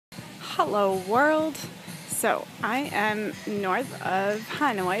Hello world. So I am north of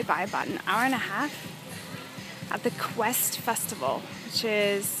Hanoi by about an hour and a half at the Quest Festival, which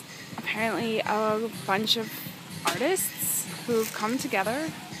is apparently a bunch of artists who've come together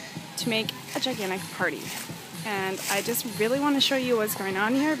to make a gigantic party. And I just really want to show you what's going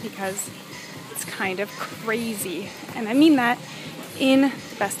on here because it's kind of crazy. And I mean that in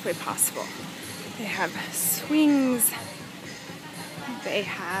the best way possible. They have swings, they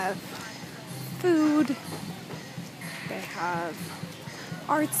have food, they have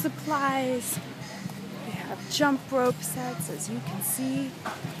art supplies, they have jump rope sets, as you can see,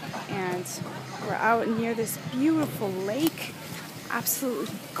 and we're out near this beautiful lake.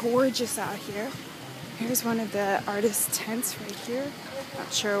 Absolutely gorgeous out here. Here's one of the artist tents right here.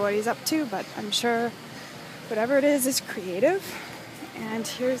 Not sure what he's up to, but I'm sure whatever it is creative. And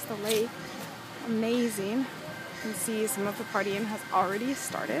here's the lake. Amazing. You can see some of the partying has already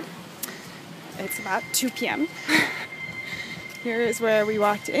started. It's about 2 p.m. Here is where we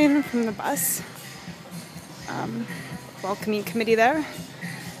walked in from the bus. Welcoming committee there.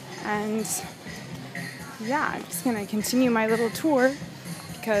 And yeah, I'm just going to continue my little tour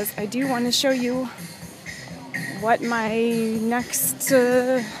because I do want to show you what my next,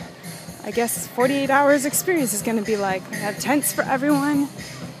 48 hours experience is going to be like. They have tents for everyone,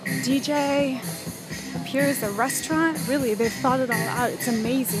 DJ. Up here is a restaurant. Really, they've thought it all out. It's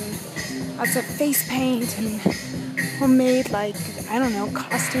amazing. Lots of face paint and homemade,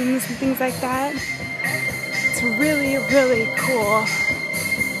 costumes and things like that. It's really, really cool.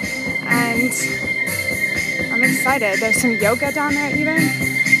 And I'm excited. There's some yoga down there even.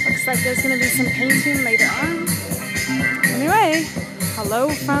 Looks like there's going to be some painting later on. Anyway, hello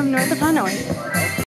from north of Hanoi.